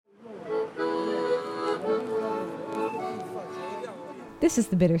This is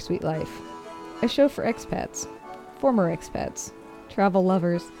The Bittersweet Life, a show for expats, former expats, travel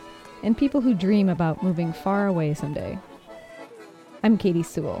lovers, and people who dream about moving far away someday. I'm Katie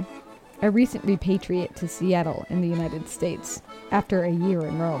Sewell, a recent repatriate to Seattle in the United States after a year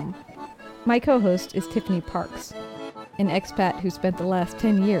in Rome. My co-host is Tiffany Parks, an expat who spent the last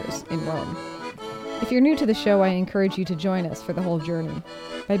 10 years in Rome. If you're new to the show, I encourage you to join us for the whole journey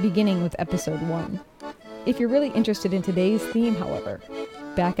by beginning with episode 1. If you're really interested in today's theme, however,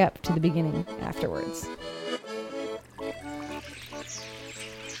 back up to the beginning afterwards.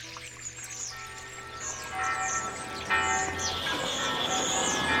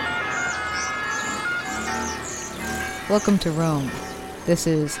 Welcome to Rome. This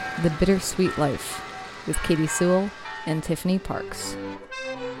is The Bittersweet Life with Katie Sewell and Tiffany Parks.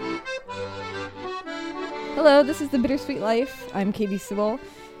 Hello, this is The Bittersweet Life. I'm Katie Sewell.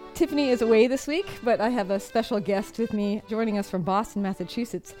 Tiffany is away this week, but I have a special guest with me joining us from Boston,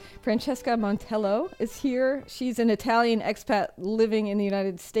 Massachusetts. Francesca Montillo is here. She's an Italian expat living in the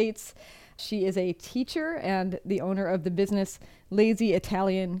United States. She is a teacher and the owner of the business Lazy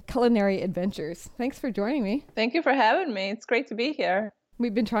Italian Culinary Adventures. Thanks for joining me. Thank you for having me. It's great to be here.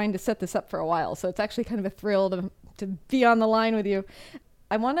 We've been trying to set this up for a while, so it's actually kind of a thrill to be on the line with you.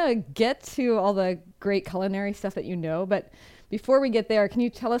 I want to get to all the great culinary stuff that you know, but before we get there, can you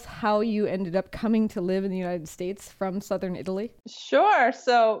tell us how you ended up coming to live in the United States from southern Italy? Sure.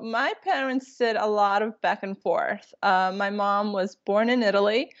 So my parents did a lot of back and forth. My mom was born in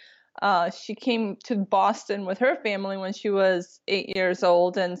Italy. She came to Boston with her family when she was 8 years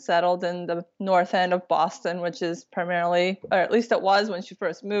old and settled in the north end of Boston, which is primarily, or at least it was when she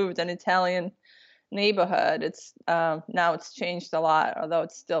first moved, an Italian neighborhood. It's now it's changed a lot, although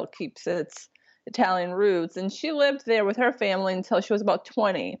it still keeps its Italian roots. And she lived there with her family until she was about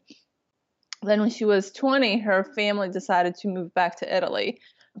 20. Then when she was 20, her family decided to move back to Italy.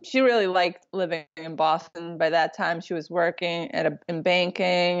 She really liked living in Boston. By that time, she was working in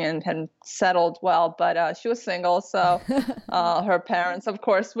banking and had settled well, but she was single. So her parents, of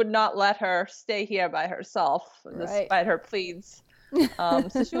course, would not let her stay here by herself, despite her pleas.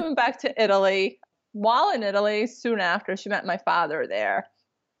 So she went back to Italy. While in Italy, soon after, she met my father there,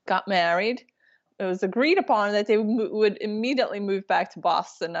 got married. It was agreed upon that they would immediately move back to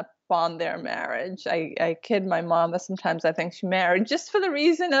Boston upon their marriage. I kid my mom that sometimes I think she married just for the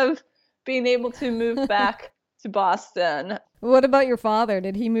reason of being able to move back to Boston. What about your father?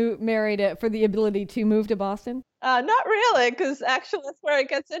 Did he married for the ability to move to Boston? Not really, because actually that's where it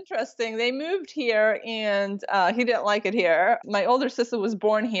gets interesting. They moved here and he didn't like it here. My older sister was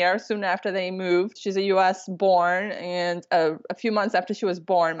born here soon after they moved. She's a U.S. born, and a few months after she was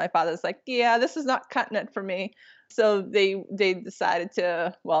born, my father's like, yeah, this is not cutting it for me. So they decided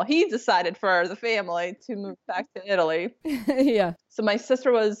he decided for the family to move back to Italy. Yeah. So my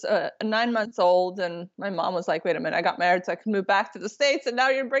sister was 9 months old, and my mom was like, wait a minute, I got married so I could move back to the States, and now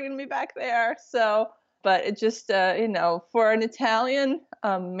you're bringing me back there. But it just, for an Italian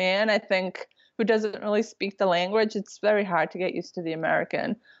man, I think, who doesn't really speak the language, it's very hard to get used to the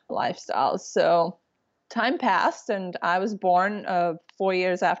American lifestyle. So time passed, and I was born 4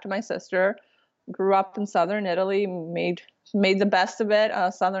 years after my sister. Grew up in southern Italy, made the best of it.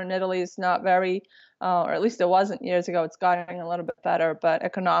 Southern Italy is not very, or at least it wasn't years ago. It's gotten a little bit better, but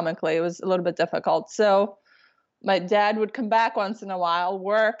economically it was a little bit difficult. So my dad would come back once in a while,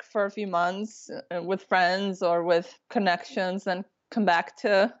 work for a few months with friends or with connections, then come back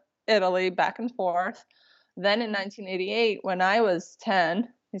to Italy, back and forth. Then in 1988, when I was 10,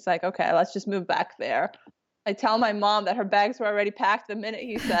 he's like, okay, let's just move back there. I tell my mom that her bags were already packed the minute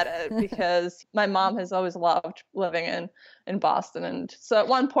he said it, because my mom has always loved living in Boston. And so at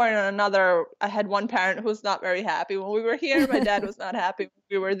one point or another, I had one parent who was not very happy. When we were here, my dad was not happy. When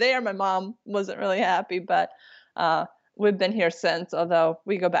we were there, my mom wasn't really happy. But we've been here since, although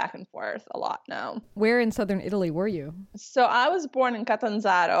we go back and forth a lot now. Where in southern Italy were you? So I was born in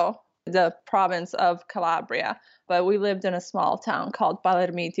Catanzaro, the province of Calabria, but we lived in a small town called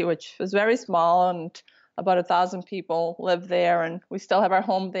Palermiti, which was very small, and about 1,000 people live there, and we still have our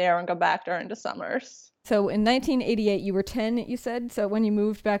home there and go back during the summers. So in 1988, you were 10, you said, so when you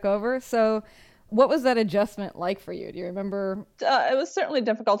moved back over. So what was that adjustment like for you? Do you remember? It was certainly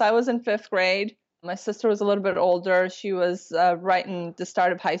difficult. I was in 5th grade. My sister was a little bit older. She was right in the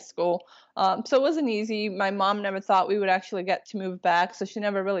start of high school. So it wasn't easy. My mom never thought we would actually get to move back, so she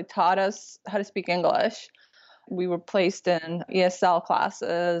never really taught us how to speak English. We were placed in ESL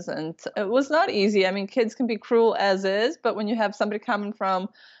classes, and it was not easy. I mean, kids can be cruel as is, but when you have somebody coming from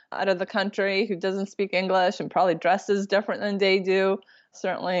out of the country who doesn't speak English and probably dresses different than they do,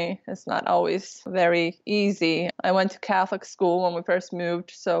 Certainly, it's not always very easy. I went to Catholic school when we first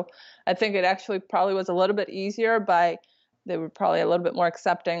moved, so I think it actually probably was a little bit easier they were probably a little bit more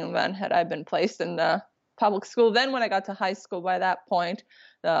accepting than had I been placed in the public school. Then when I got to high school, by that point,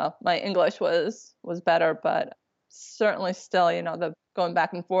 my English was better, but certainly still, the going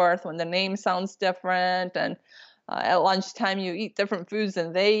back and forth when the name sounds different, and at lunchtime you eat different foods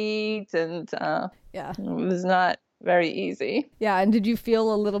than they eat, and Yeah. it was not very easy. Yeah, and did you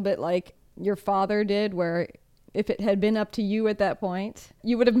feel a little bit like your father did, where if it had been up to you at that point,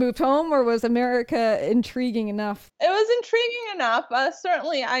 you would have moved home, or was America intriguing enough? It was intriguing enough.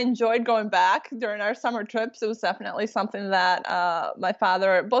 Certainly, I enjoyed going back during our summer trips. It was definitely something that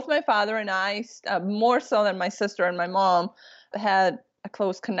both my father and I, more so than my sister and my mom, had a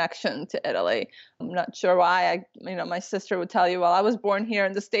close connection to Italy. I'm not sure why. My sister would tell you, well, I was born here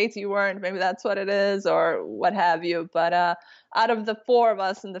in the States, you weren't. Maybe that's what it is, or what have you. But out of the four of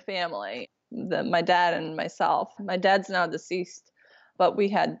us in the family, my dad and myself, my dad's now deceased, but we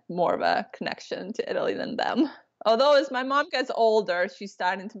had more of a connection to Italy than them. Although as my mom gets older, she's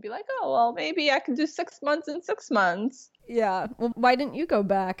starting to be like, oh, well, maybe I could do 6 months in 6 months. Yeah. Well, why didn't you go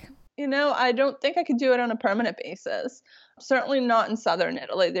back? I don't think I could do it on a permanent basis. Certainly not in southern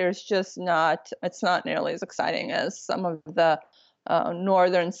Italy. It's not nearly as exciting as some of the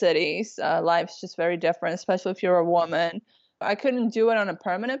northern cities. Life's just very different, especially if you're a woman. I couldn't do it on a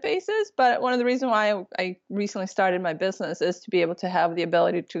permanent basis, but one of the reasons why I recently started my business is to be able to have the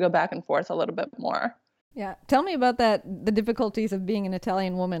ability to go back and forth a little bit more. Yeah. Tell me about that, the difficulties of being an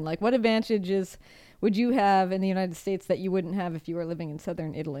Italian woman. Like, what advantages would you have in the United States that you wouldn't have if you were living in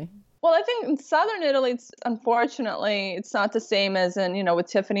southern Italy? Well, I think in southern Italy, unfortunately, it's not the same as with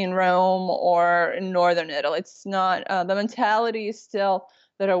Tiffany in Rome or in northern Italy. It's not, the mentality is still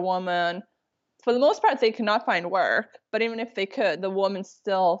that a woman, for the most part, they cannot find work. But even if they could, the woman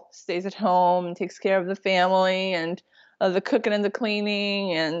still stays at home and takes care of the family and the cooking and the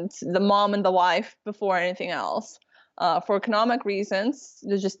cleaning and the mom and the wife before anything else. For economic reasons,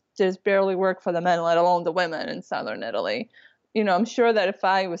 there's barely work for the men, let alone the women in southern Italy. I'm sure that if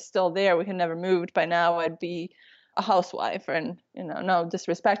I was still there, we had never moved, by now I'd be a housewife. And, no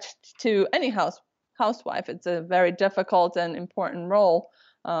disrespect to any housewife. It's a very difficult and important role,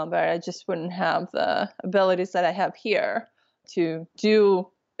 but I just wouldn't have the abilities that I have here to do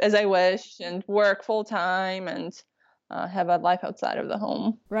as I wish and work full time and have a life outside of the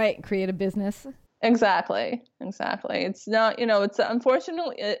home. Right. Create a business. Exactly. It's not, it's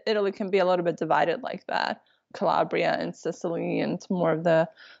unfortunately, Italy can be a little bit divided like that. Calabria and Sicily and more of the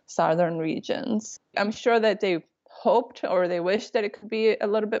southern regions. I'm sure that they hoped or they wished that it could be a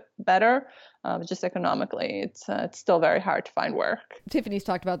little bit better, but just economically, it's still very hard to find work. Tiffany's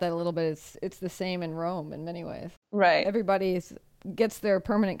talked about that a little bit. It's the same in Rome in many ways. Right. Everybody gets their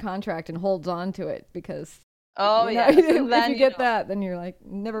permanent contract and holds on to it because yeah. If you get that, then you're like,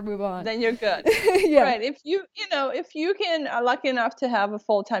 never move on. Then you're good. Yeah. Right. If you can are lucky enough to have a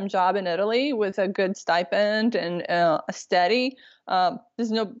full-time job in Italy with a good stipend and a steady,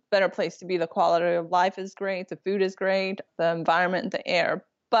 there's no better place to be. The quality of life is great. The food is great. The environment, the air.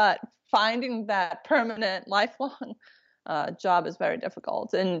 But finding that permanent, lifelong job is very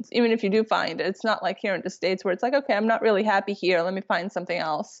difficult. And even if you do find it, it's not like here in the States where it's like, okay, I'm not really happy here. Let me find something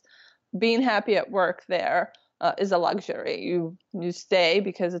else. Being happy at work there is a luxury. You stay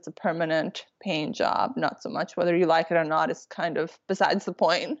because it's a permanent paying job, not so much whether you like it or not is kind of besides the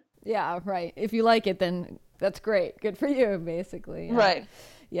point. Yeah, right. If you like it, then that's great. Good for you, basically. Yeah. Right.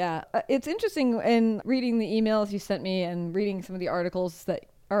 Yeah. It's interesting in reading the emails you sent me and reading some of the articles that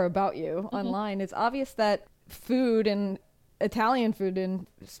are about you online. It's obvious that food and Italian food and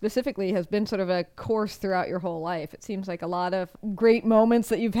specifically has been sort of a course throughout your whole life. It seems like a lot of great moments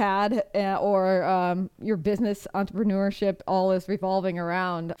that you've had or your business entrepreneurship all is revolving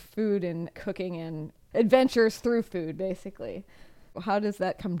around food and cooking and adventures through food, basically. How does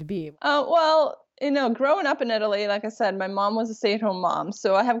that come to be? Well, growing up in Italy, like I said, my mom was a stay-at-home mom.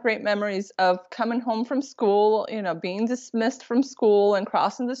 So I have great memories of coming home from school, being dismissed from school and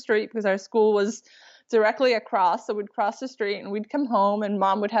crossing the street because our school was directly across. So we'd cross the street and we'd come home and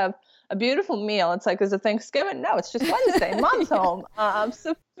mom would have a beautiful meal. It's like, is it Thanksgiving? No, it's just Wednesday. Mom's home.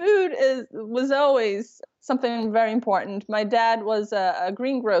 So food was always something very important. My dad was a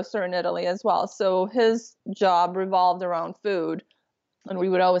greengrocer in Italy as well. So his job revolved around food. And we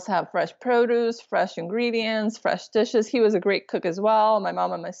would always have fresh produce, fresh ingredients, fresh dishes. He was a great cook as well. My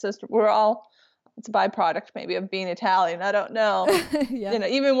mom and my sister were all, it's a byproduct maybe of being Italian. I don't know. Yeah.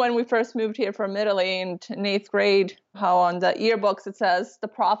 Even when we first moved here from Italy in 8th grade, how on the yearbooks it says the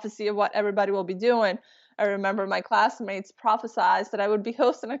prophecy of what everybody will be doing. I remember my classmates prophesized that I would be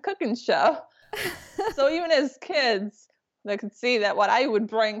hosting a cooking show. So even as kids, they could see that what I would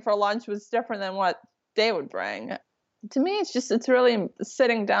bring for lunch was different than what they would bring. To me, it's really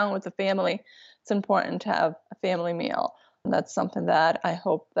sitting down with the family. It's important to have a family meal. And that's something that I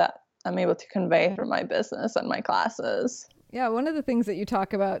hope that I'm able to convey through my business and my classes. Yeah, one of the things that you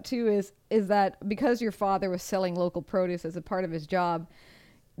talk about too is that because your father was selling local produce as a part of his job,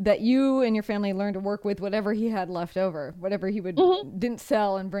 that you and your family learned to work with whatever he had left over, whatever he would didn't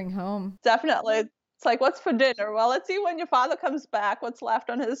sell and bring home. Definitely. It's like, what's for dinner? Well, let's see when your father comes back, what's left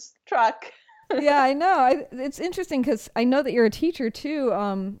on his truck. Yeah, I know. It's interesting because I know that you're a teacher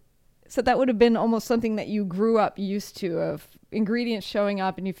too. So that would have been almost something that you grew up used to, of ingredients showing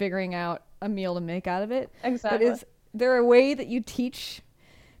up and you figuring out a meal to make out of it. Exactly. But is there a way that you teach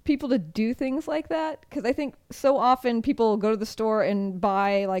people to do things like that? Because I think so often people go to the store and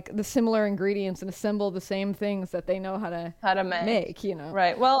buy like the similar ingredients and assemble the same things that they know how to make, you know.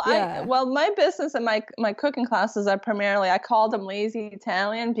 Right. Well, Yeah. my business and my cooking classes are primarily, I call them lazy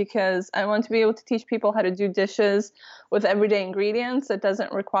Italian, because I want to be able to teach people how to do dishes with everyday ingredients. It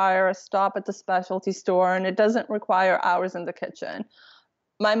doesn't require a stop at the specialty store, and it doesn't require hours in the kitchen.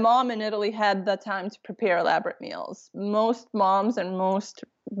 My mom in Italy had the time to prepare elaborate meals. Most moms and most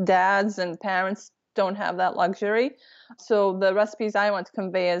dads and parents don't have that luxury. So the recipes I want to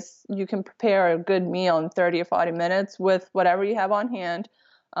convey is you can prepare a good meal in 30 or 40 minutes with whatever you have on hand.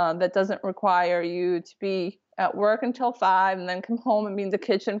 That doesn't require you to be at work until 5 and then come home and be in the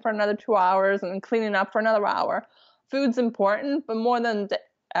kitchen for another 2 hours and then cleaning up for another hour. Food's important, but more than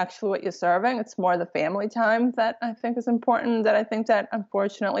actually what you're serving, it's more the family time that I think is important, that I think that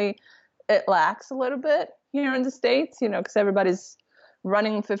unfortunately it lacks a little bit here in the States, because everybody's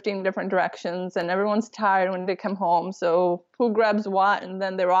running 15 different directions and everyone's tired when they come home. So who grabs what, and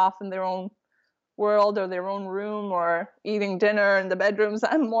then they're off in their own world or their own room or eating dinner in the bedrooms.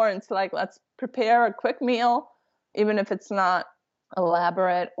 I'm more into like, let's prepare a quick meal, even if it's not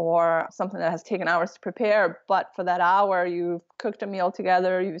elaborate or something that has taken hours to prepare, but for that hour you've cooked a meal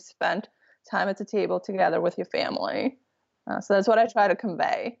together, you've spent time at the table together with your family. So that's what I try to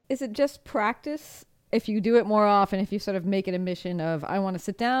convey. Is it just practice? If you do it more often, if you sort of make it a mission of, I want to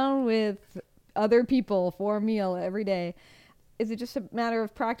sit down with other people for a meal every day, is it just a matter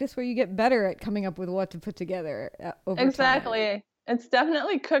of practice where you get better at coming up with what to put together over Exactly. time? It's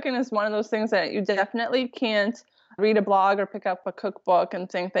definitely, cooking is one of those things that you definitely can't read a blog or pick up a cookbook and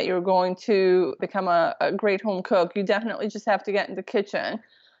think that you're going to become a great home cook. You definitely just have to get in the kitchen.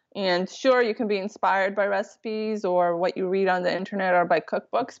 And sure, you can be inspired by recipes or what you read on the internet or by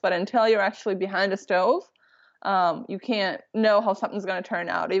cookbooks, but until you're actually behind a stove, you can't know how something's going to turn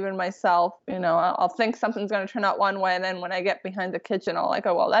out. Even myself, I'll think something's going to turn out one way, and then when I get behind the kitchen, I'll like,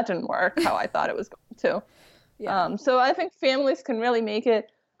 oh, well, that didn't work how I thought it was going to. Yeah. So I think families can really make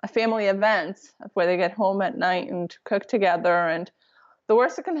it a family event where they get home at night and cook together. And the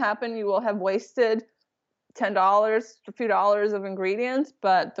worst that can happen, you will have wasted $10, a few dollars of ingredients,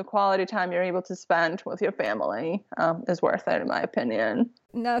 but the quality time you're able to spend with your family is worth it, in my opinion.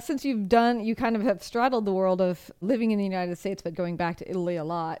 Now, since you kind of have straddled the world of living in the United States, but going back to Italy a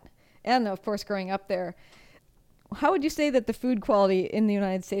lot, and of course growing up there, how would you say that the food quality in the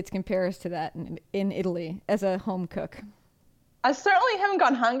United States compares to that in Italy as a home cook? I certainly haven't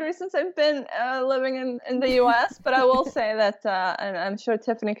gone hungry since I've been living in the U.S., but I will say that, and I'm sure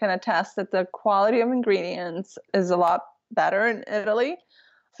Tiffany can attest, that the quality of ingredients is a lot better in Italy.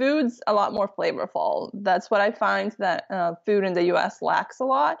 Food's a lot more flavorful. That's what I find that food in the U.S. lacks a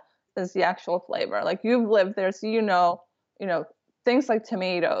lot, is the actual flavor. Like, you've lived there, so things like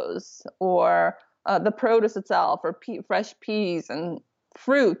tomatoes or the produce itself, or fresh peas and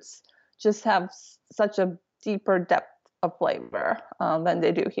fruits just have such a deeper depth of flavor than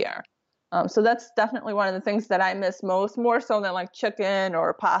they do here. So that's definitely one of the things that I miss most, more so than like chicken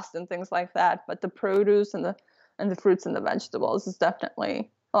or pasta and things like that. But the produce and the fruits and the vegetables is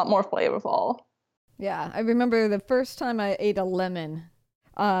definitely a lot more flavorful. Yeah, I remember the first time I ate a lemon.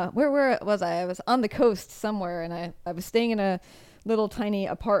 Where was I? I was on the coast somewhere, and I was staying in a little tiny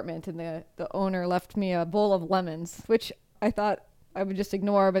apartment, and the owner left me a bowl of lemons, which I thought I would just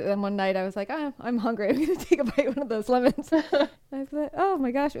ignore. But then one night I was like, I'm hungry. I'm going to take a bite of one of those lemons. I thought, oh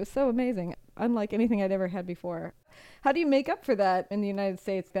my gosh, it was so amazing. Unlike anything I'd ever had before. How do you make up for that in the United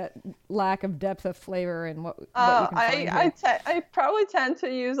States, that lack of depth of flavor and what you can find here? I probably tend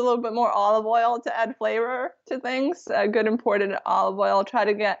to use a little bit more olive oil to add flavor to things. Good imported olive oil. I'll try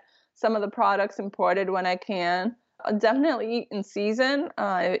to get some of the products imported when I can. I'll definitely eat in season,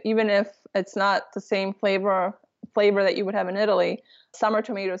 even if it's not the same flavor flavor that you would have in Italy. Summer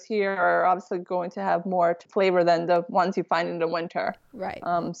tomatoes here are obviously going to have more flavor than the ones you find in the winter. Right.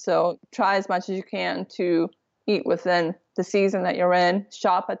 So try as much as you can to eat within the season that you're in.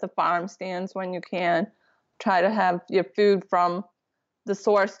 Shop at the farm stands when you can. Try to have your food from the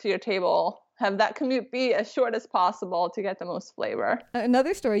source to your table. Have that commute be as short as possible to get the most flavor.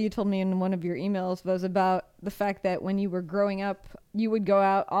 Another story you told me in one of your emails was about the fact that when you were growing up, you would go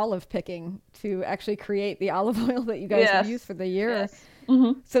out olive picking to actually create the olive oil that you guys would use for the year. Yes.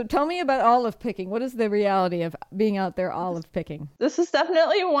 Mm-hmm. So tell me about olive picking. What is the reality of being out there olive picking? This is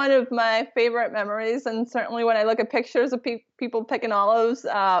definitely one of my favorite memories. And certainly when I look at pictures of people picking olives,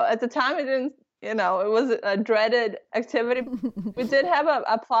 at the time it didn't, it was a dreaded activity. We did have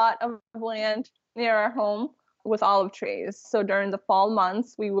a plot of land near our home with olive trees. So during the fall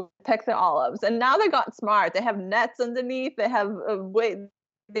months, we would pick the olives. And now they got smart. They have nets underneath. They have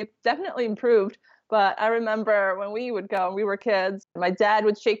they've definitely improved. But I remember when we would go, we were kids, my dad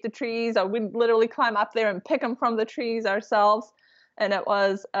would shake the trees, or we'd literally climb up there and pick them from the trees ourselves. And it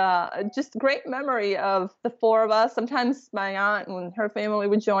was just a great memory of the four of us. Sometimes my aunt and her family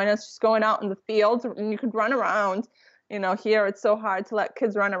would join us, just going out in the fields, and you could run around. Here it's so hard to let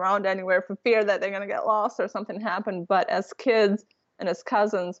kids run around anywhere for fear that they're going to get lost or something happen. But as kids and as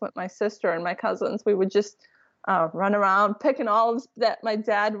cousins, with my sister and my cousins, we would just run around picking olives that my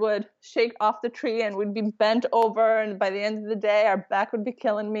dad would shake off the tree, and we'd be bent over. And by the end of the day, our back would be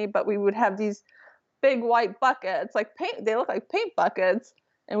killing me. But we would have these big white buckets, like paint. They look like paint buckets,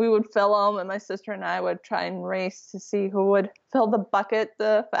 and we would fill them. And my sister and I would try and race to see who would fill the bucket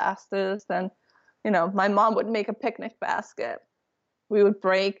the fastest. And my mom would make a picnic basket. We would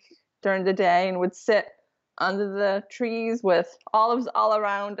break during the day and would sit under the trees with olives all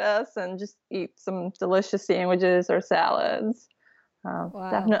around us and just eat some delicious sandwiches or salads. Wow.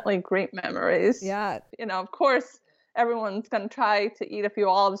 Definitely great memories. Yeah. Of course, everyone's going to try to eat a few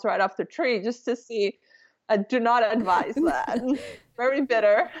olives right off the tree just to see. I do not advise that. Very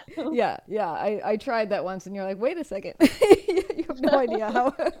bitter. Yeah. I tried that once, and you're like, wait a second. You have no idea how.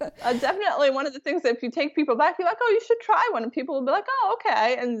 Definitely one of the things that if you take people back, you're like, oh, you should try one. And people will be like, oh,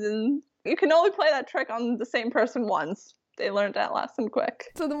 okay. And then you can only play that trick on the same person once. They learned that lesson quick.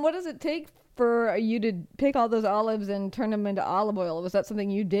 So then what does it take for you to pick all those olives and turn them into olive oil? Was that something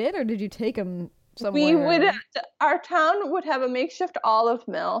you did, or did you take them somewhere? Our town would have a makeshift olive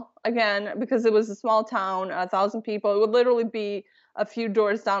mill, again, because it was a small town, 1,000 people. It would literally be a few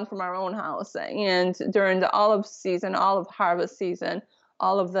doors down from our own house. And during the olive harvest season,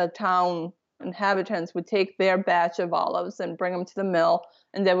 all of the town inhabitants would take their batch of olives and bring them to the mill,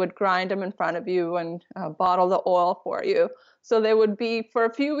 and they would grind them in front of you and bottle the oil for you. So they would be, for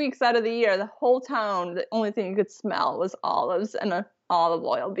a few weeks out of the year, the whole town, the only thing you could smell was olives and olive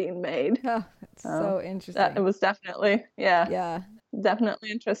oil being made. Oh, that's so interesting. It was definitely,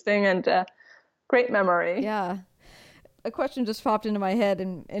 definitely interesting and great memory. Yeah. A question just popped into my head,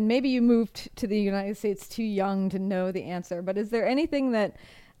 and maybe you moved to the United States too young to know the answer, but is there anything that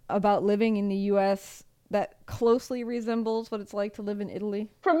about living in the U.S. that closely resembles what it's like to live in Italy?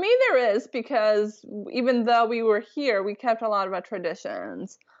 For me, there is, because even though we were here, we kept a lot of our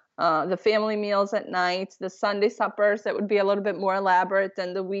traditions. The family meals at night, the Sunday suppers that would be a little bit more elaborate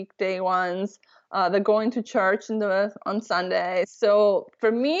than the weekday ones, the going to church on Sunday. So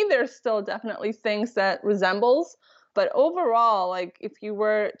for me, there's still definitely things that resembles. But overall, like if you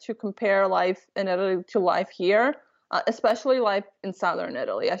were to compare life in Italy to life here, especially life in southern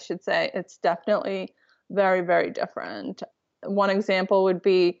Italy, I should say, it's definitely very, very different. One example would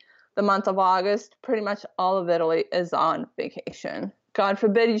be the month of August. Pretty much all of Italy is on vacation. God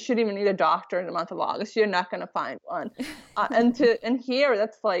forbid you should even need a doctor in the month of August. You're not going to find one. And here,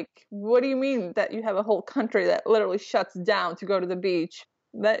 that's like, what do you mean that you have a whole country that literally shuts down to go to the beach?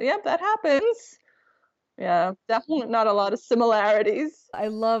 That happens. Yeah, definitely not a lot of similarities. I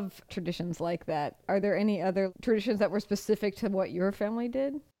love traditions like that. Are there any other traditions that were specific to what your family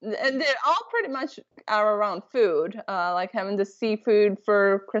did? And they all pretty much are around food, like having the seafood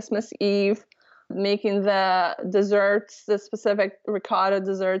for Christmas Eve, making the desserts, the specific ricotta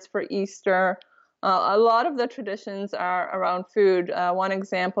desserts for Easter. A lot of the traditions are around food. One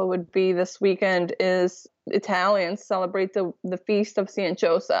example would be this weekend is Italians celebrate the feast of Saint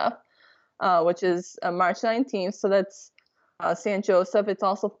Joseph, which is March 19th. So that's Saint Joseph. It's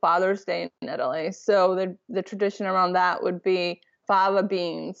also Father's Day in Italy. So the tradition around that would be fava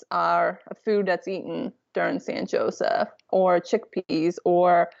beans are a food that's eaten during Saint Joseph, or chickpeas,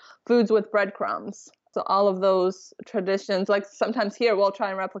 or foods with breadcrumbs. So all of those traditions, like sometimes here, we'll try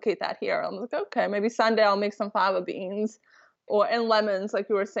and replicate that here. I'm like, okay, maybe Sunday I'll make some fava beans. And lemons, like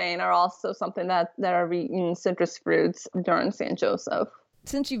you were saying, are also something that are eaten, citrus fruits during San Joseph.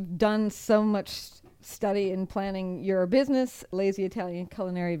 Since you've done so much study in planning your business, Lazy Italian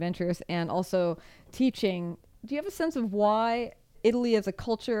Culinary Ventures, and also teaching, do you have a sense of why Italy as a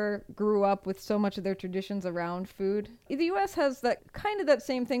culture grew up with so much of their traditions around food? The US has that kind of that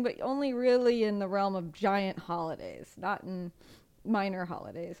same thing, but only really in the realm of giant holidays, not in minor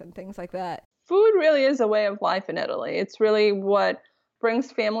holidays and things like that. Food really is a way of life in Italy. It's really what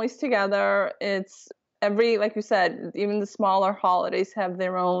brings families together. It's like you said, even the smaller holidays have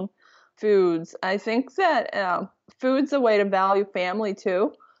their own foods. I think that food's a way to value family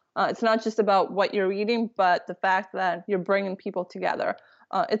too. It's not just about what you're eating, but the fact that you're bringing people together.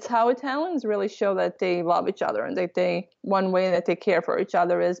 It's how Italians really show that they love each other, and one way that they care for each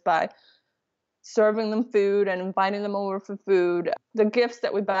other is by serving them food and inviting them over for food. The gifts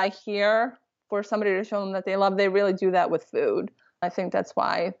that we buy here for somebody to show them that they love, they really do that with food. I think that's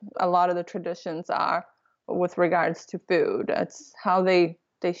why a lot of the traditions are with regards to food. It's how they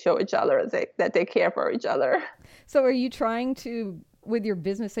show each other that they care for each other. So are you trying to, with your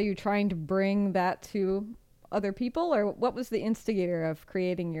business, are you trying to bring that to other people, or what was the instigator of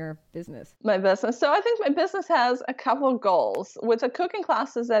creating your business? My business. So I think my business has a couple of goals. With the cooking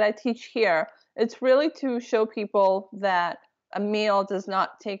classes that I teach here, it's really to show people that a meal does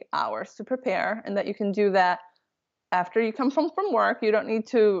not take hours to prepare, and that you can do that after you come from work. You don't need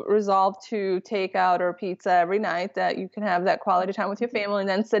to resolve to takeout or pizza every night, that you can have that quality time with your family and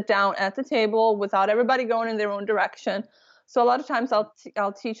then sit down at the table without everybody going in their own direction. So a lot of times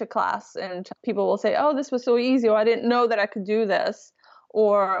I'll teach a class and people will say, oh, this was so easy, or I didn't know that I could do this,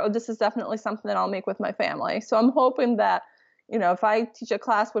 or oh, this is definitely something that I'll make with my family. So I'm hoping that, if I teach a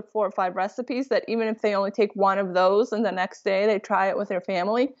class with 4 or 5 recipes, that even if they only take one of those and the next day they try it with their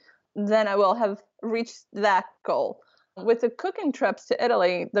family, then I will have reached that goal. With the cooking trips to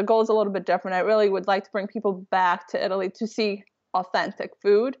Italy, the goal is a little bit different. I really would like to bring people back to Italy to see authentic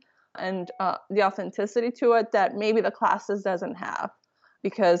food and the authenticity to it that maybe the classes doesn't have,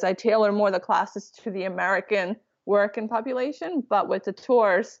 because I tailor more the classes to the American working population, but with the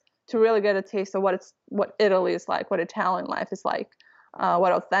tours to really get a taste of what Italy is like, what Italian life is like,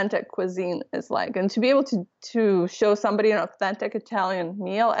 what authentic cuisine is like. And to be able to show somebody an authentic Italian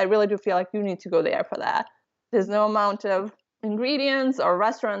meal, I really do feel like you need to go there for that. There's no amount of ingredients or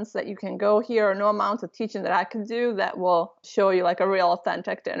restaurants that you can go here, or no amount of teaching that I can do that will show you like a real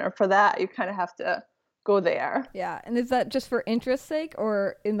authentic dinner. For that, you kind of have to go there. Yeah. And is that just for interest's sake,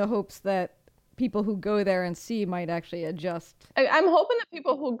 or in the hopes that people who go there and see might actually adjust? I'm hoping that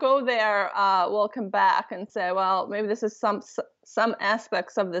people who go there will come back and say, well, maybe this is some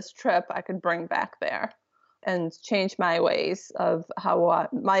aspects of this trip I could bring back there and change my ways of how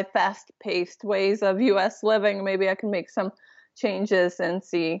my fast-paced ways of U.S. living. Maybe I can make some changes and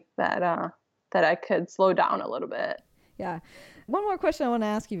see that I could slow down a little bit. Yeah. One more question I want to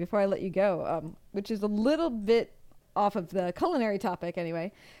ask you before I let you go, which is a little bit off of the culinary topic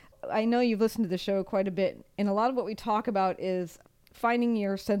anyway. I know you've listened to the show quite a bit, and a lot of what we talk about is finding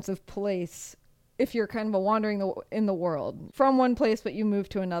your sense of place if you're kind of wandering in the world from one place, but you move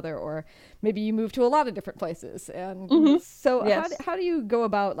to another, or maybe you move to a lot of different places. And so yes. How do you go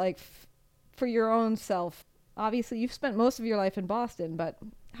about, like, for your own self? Obviously, you've spent most of your life in Boston, but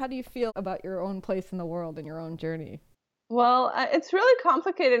how do you feel about your own place in the world and your own journey? Well, it's really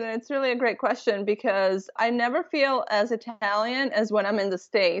complicated, and it's really a great question, because I never feel as Italian as when I'm in the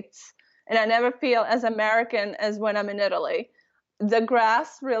States, and I never feel as American as when I'm in Italy. The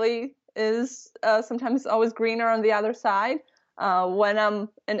grass really is sometimes always greener on the other side. When I'm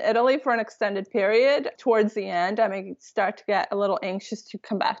in Italy for an extended period, towards the end, I may start to get a little anxious to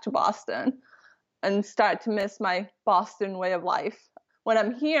come back to Boston and start to miss my Boston way of life. When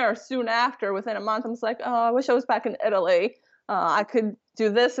I'm here soon after, within a month, I'm just like, oh, I wish I was back in Italy. I could do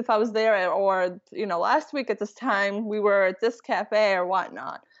this if I was there, or, last week at this time we were at this cafe or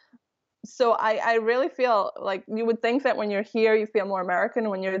whatnot. So I really feel like you would think that when you're here, you feel more American.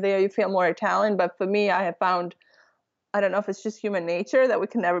 When you're there, you feel more Italian. But for me, I have found, I don't know if it's just human nature that we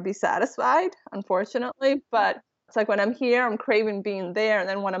can never be satisfied, unfortunately. But it's like when I'm here, I'm craving being there. And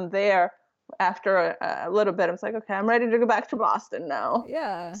then when I'm there, after a little bit, I was like, okay, I'm ready to go back to Boston now.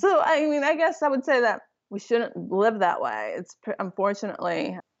 Yeah. So, I guess I would say that we shouldn't live that way. It's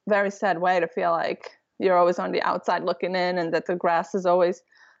unfortunately a very sad way to feel like you're always on the outside looking in, and that the grass is always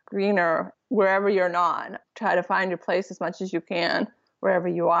greener wherever you're not. Try to find your place as much as you can wherever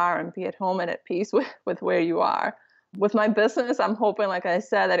you are, and be at home and at peace with where you are. With my business, I'm hoping, like I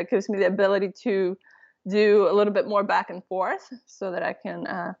said, that it gives me the ability to do a little bit more back and forth, so that I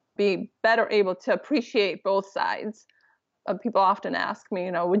can be better able to appreciate both sides. people often ask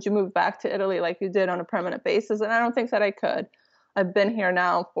me, would you move back to Italy like you did on a permanent basis? And I don't think that I could. I've been here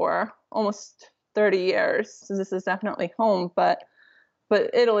now for almost 30 years. So this is definitely home, but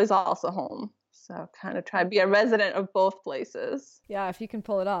Italy's also home. So kind of try to be a resident of both places. Yeah, if you can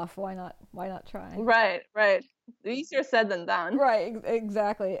pull it off, why not? Why not try? Right. Easier said than done. Right,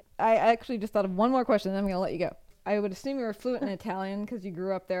 exactly. I actually just thought of one more question, and then I'm going to let you go. I would assume you were fluent in Italian because you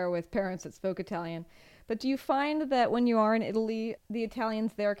grew up there with parents that spoke Italian. But do you find that when you are in Italy, the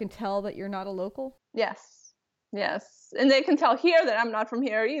Italians there can tell that you're not a local? Yes. And they can tell here that I'm not from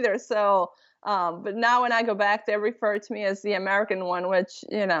here either. So, but now when I go back, they refer to me as the American one, which,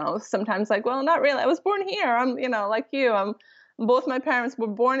 sometimes like, well, not really. I was born here. I'm, like you. Both my parents were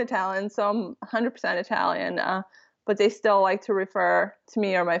born Italian, so I'm 100% Italian. But they still like to refer to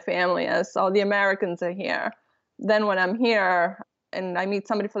me or my family as, the Americans are here. Then when I'm here and I meet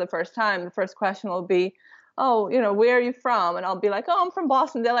somebody for the first time, the first question will be, oh, where are you from? And I'll be like, oh, I'm from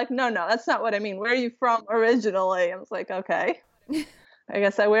Boston. They're like, no, that's not what I mean. Where are you from originally? I was like, okay. I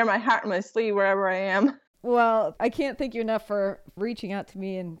guess I wear my heart on my sleeve wherever I am. Well, I can't thank you enough for reaching out to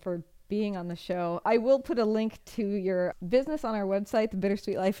me and for being on the show. I will put a link to your business on our website,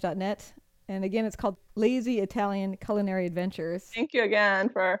 thebittersweetlife.net. And again, it's called Lazy Italian Culinary Adventures. Thank you again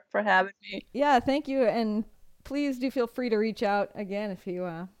for having me. Yeah, thank you. And please do feel free to reach out again if you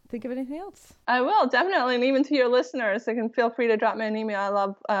think of anything else. I will, definitely. And even to your listeners, they can feel free to drop me an email. I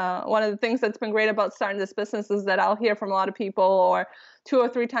love one of the things that's been great about starting this business is that I'll hear from a lot of people or 2 or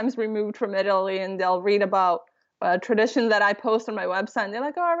 3 times removed from Italy, and they'll read about a tradition that I post on my website. And they're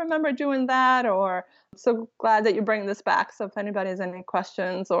like, oh, I remember doing that, or I'm so glad that you're bringing this back. So if anybody has any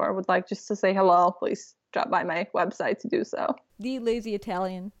questions or would like just to say hello, please drop by my website to do so.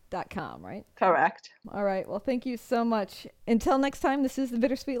 TheLazyItalian.com, right? Correct. All right. Well, thank you so much. Until next time, this is The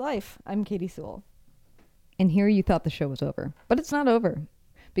Bittersweet Life. I'm Katie Sewell. And here you thought the show was over, but it's not over.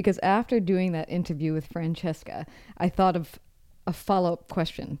 Because after doing that interview with Francesca, I thought of a follow-up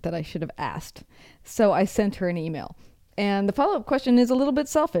question that I should have asked. So I sent her an email. And the follow-up question is a little bit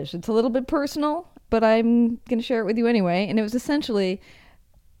selfish. It's a little bit personal, but I'm going to share it with you anyway. And it was essentially,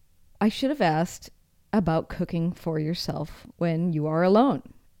 I should have asked about cooking for yourself when you are alone.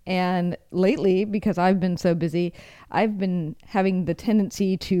 And lately, because I've been so busy, I've been having the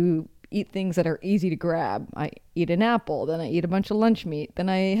tendency to eat things that are easy to grab. I eat an apple, then I eat a bunch of lunch meat, then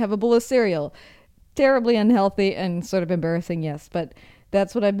I have a bowl of cereal. Terribly unhealthy and sort of embarrassing, yes, but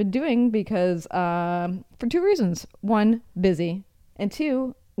that's what I've been doing because for 2 reasons. 1, busy, and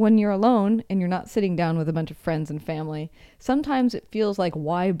 2, when you're alone and you're not sitting down with a bunch of friends and family, sometimes it feels like,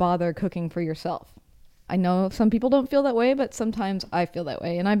 why bother cooking for yourself? I know some people don't feel that way, but sometimes I feel that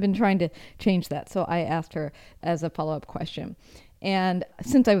way, and I've been trying to change that. So I asked her as a follow-up question. And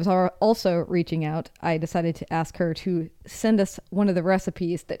since I was also reaching out, I decided to ask her to send us one of the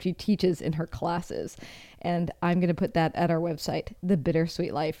recipes that she teaches in her classes. And I'm going to put that at our website,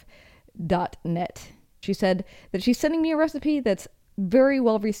 thebittersweetlife.net. She said that she's sending me a recipe that's very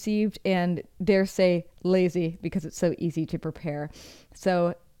well received and, dare say, lazy because it's so easy to prepare.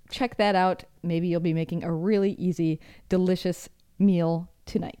 So check that out. Maybe you'll be making a really easy, delicious meal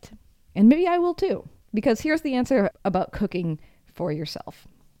tonight. And maybe I will too, because here's the answer about cooking for yourself.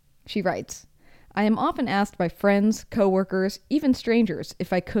 She writes, I am often asked by friends, coworkers, even strangers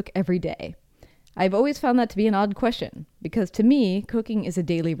if I cook every day. I've always found that to be an odd question, because to me, cooking is a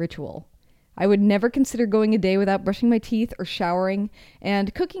daily ritual. I would never consider going a day without brushing my teeth or showering,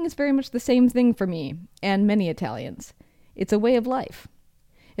 and cooking is very much the same thing for me, and many Italians. It's a way of life.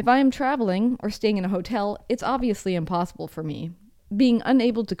 If I am traveling or staying in a hotel, it's obviously impossible for me. Being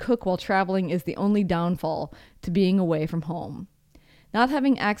unable to cook while traveling is the only downfall to being away from home. Not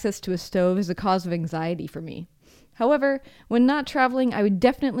having access to a stove is a cause of anxiety for me. However, when not traveling, I would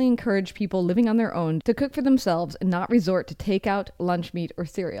definitely encourage people living on their own to cook for themselves and not resort to takeout, lunch meat, or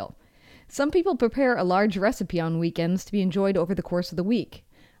cereal. Some people prepare a large recipe on weekends to be enjoyed over the course of the week.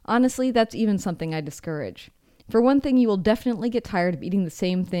 Honestly, that's even something I discourage. For one thing, you will definitely get tired of eating the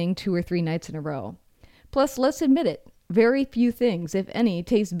same thing 2 or 3 nights in a row. Plus, let's admit it, very few things, if any,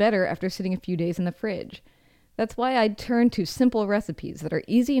 taste better after sitting a few days in the fridge. That's why I turn to simple recipes that are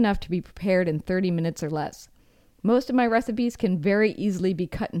easy enough to be prepared in 30 minutes or less. Most of my recipes can very easily be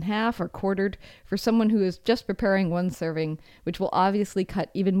cut in half or quartered for someone who is just preparing one serving, which will obviously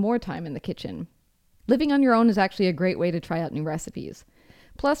cut even more time in the kitchen. Living on your own is actually a great way to try out new recipes.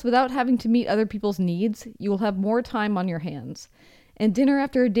 Plus, without having to meet other people's needs, you will have more time on your hands. And dinner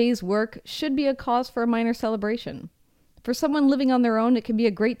after a day's work should be a cause for a minor celebration. For someone living on their own, it can be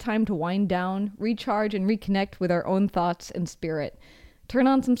a great time to wind down, recharge, and reconnect with our own thoughts and spirit. Turn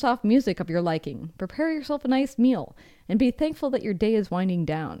on some soft music of your liking, prepare yourself a nice meal, and be thankful that your day is winding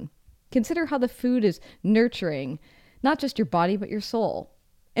down. Consider how the food is nurturing not just your body but your soul,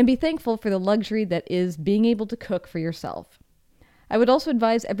 and be thankful for the luxury that is being able to cook for yourself. I would also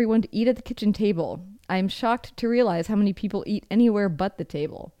advise everyone to eat at the kitchen table. I am shocked to realize how many people eat anywhere but the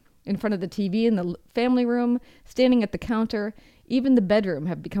table. In front of the TV in the family room, standing at the counter, even the bedroom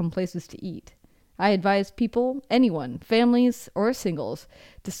have become places to eat. I advise people, anyone, families or singles,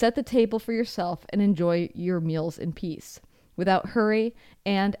 to set the table for yourself and enjoy your meals in peace, without hurry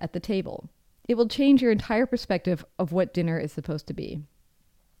and at the table. It will change your entire perspective of what dinner is supposed to be.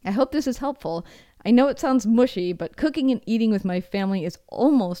 I hope this is helpful. I know it sounds mushy, but cooking and eating with my family is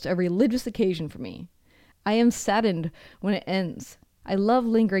almost a religious occasion for me. I am saddened when it ends. I love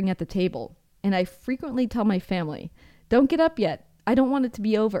lingering at the table, and I frequently tell my family, "Don't get up yet. I don't want it to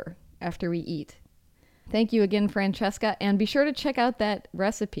be over," after we eat. Thank you again, Francesca, and be sure to check out that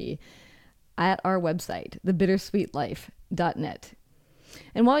recipe at our website, thebittersweetlife.net.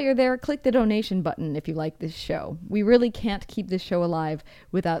 And while you're there, click the donation button if you like this show. We really can't keep this show alive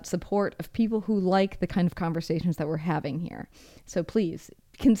without support of people who like the kind of conversations that we're having here. So please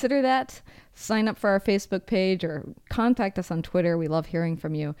consider that. Sign up for our Facebook page or contact us on Twitter. We love hearing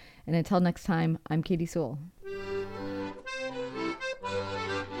from you. And until next time, I'm Katie Sewell.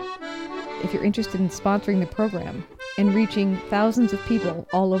 If you're interested in sponsoring the program and reaching thousands of people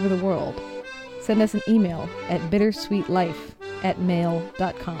all over the world, send us an email at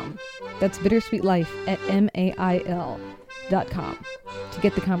bittersweetlife@mail.com. That's bittersweetlife@mail.com to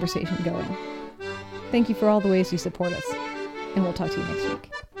get the conversation going. Thank you for all the ways you support us, and we'll talk to you next week.